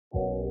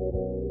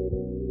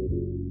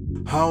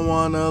I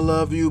wanna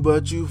love you,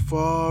 but you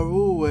far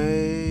away.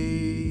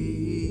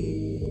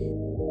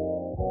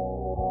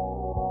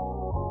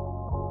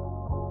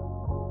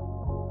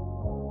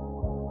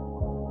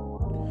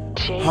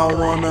 I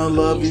wanna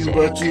love you,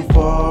 but you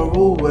far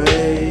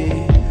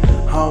away.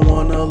 I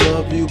wanna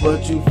love you,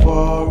 but you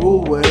far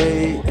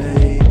away.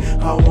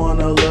 I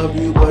wanna love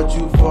you, but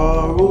you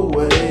far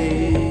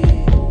away.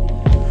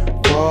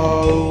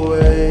 Far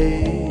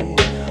away,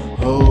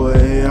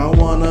 away. I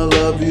wanna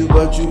love you,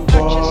 but you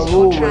far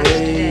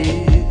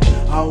away.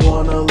 I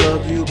wanna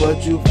love you,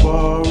 but you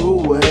far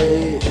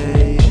away.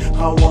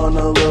 I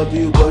wanna love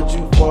you, but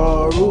you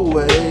far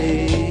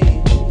away.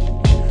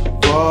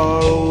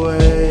 Far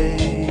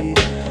away,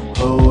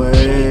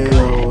 away,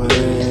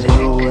 away,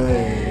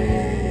 away.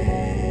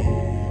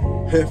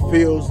 It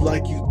feels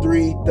like you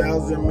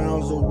 3,000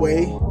 miles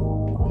away.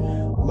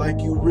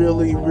 Like you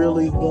really,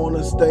 really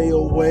wanna stay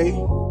away.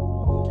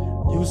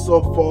 You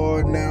so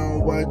far now,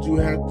 why'd you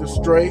have to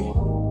stray?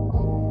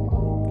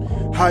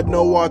 I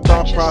know our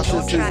thought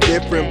process is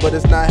different, but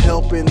it's not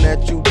helping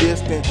that you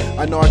distant.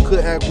 I know I could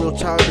act real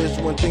childish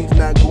when things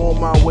not going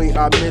my way,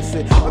 I miss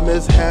it. I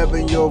miss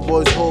having your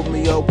voice hold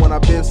me up when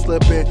I've been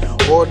slipping,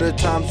 or the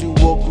times you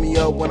woke me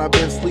up when I've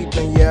been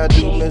sleeping. Yeah, I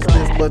do miss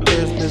this, but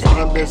there's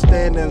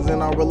misunderstandings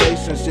in our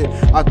relationship.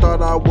 I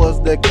thought I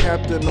was the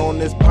captain on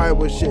this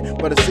pirate shit,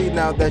 but I see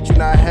now that you're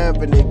not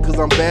having it, cause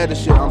I'm bad as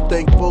shit, I'm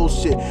thankful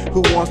shit.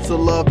 Who wants to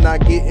love,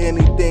 not get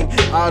anything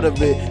out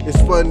of it?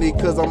 It's funny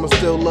cause I'ma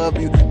still love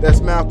you. That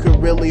smile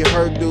could really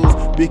hurt dudes.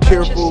 Be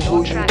careful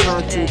who you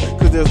turn to,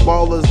 cause there's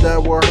ballers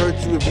that will hurt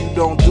you if you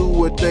don't do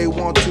what they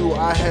want to.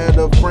 I had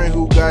a friend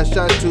who got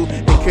shot to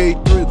in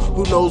K3,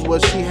 who knows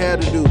what she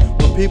had to do.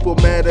 When people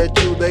mad at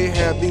you, they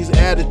have these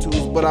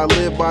attitudes, but I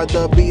live by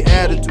the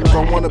Beatitudes.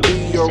 I wanna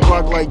be your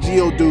rock like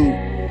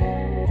Geodude.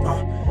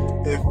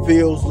 It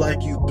feels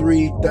like you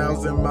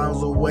 3,000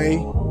 miles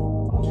away.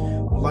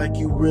 Like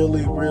you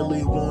really,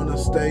 really wanna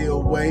stay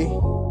away.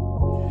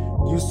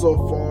 You so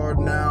far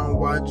now,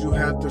 why'd you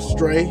have to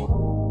stray?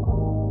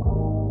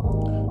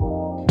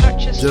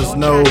 Just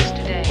know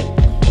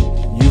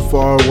you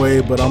far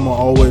away, but I'ma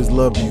always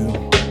love you.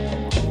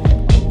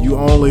 You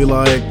only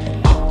like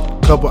a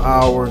couple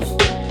hours,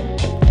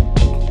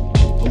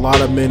 a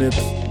lot of minutes,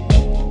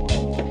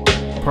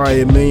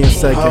 probably a million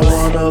seconds. I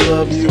wanna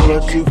love you,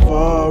 but you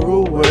far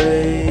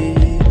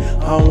away.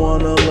 I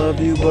wanna love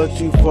you, but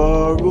you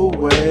far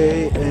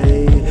away.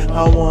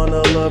 I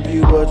wanna love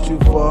you, but you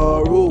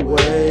far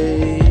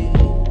away.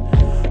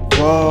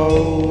 Far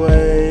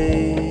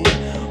away,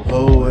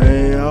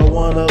 away. I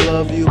wanna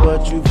love you,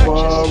 but you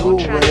far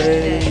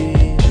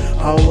away.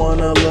 I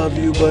wanna love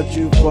you, but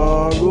you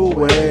far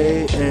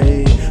away.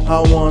 I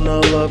wanna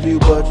love you,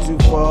 but you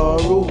far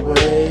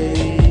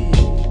away.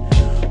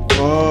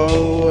 Far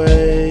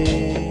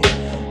away,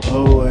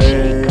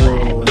 away,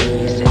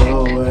 away,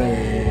 away.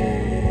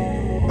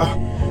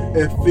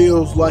 It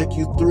feels like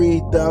you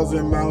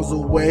 3,000 miles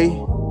away.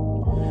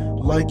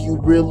 Like you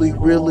really,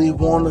 really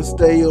wanna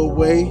stay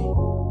away.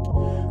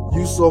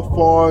 You so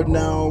far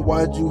now,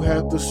 why'd you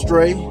have to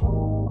stray?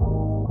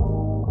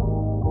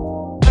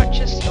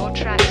 Purchase your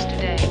tracks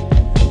today.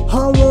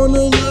 I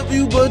wanna love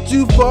you, but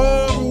you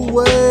far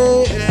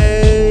away,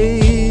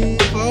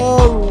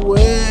 far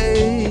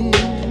away.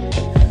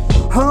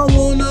 I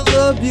wanna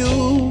love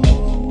you,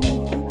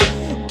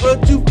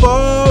 but you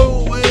far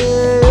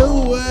away,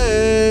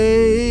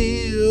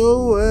 away,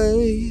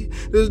 away.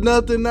 There's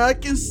nothing I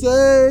can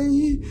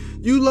say.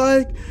 You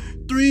like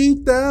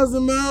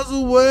 3,000 miles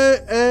away,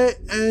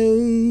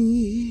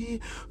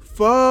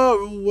 far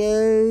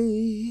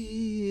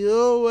away,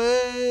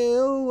 away,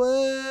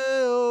 away,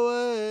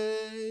 away.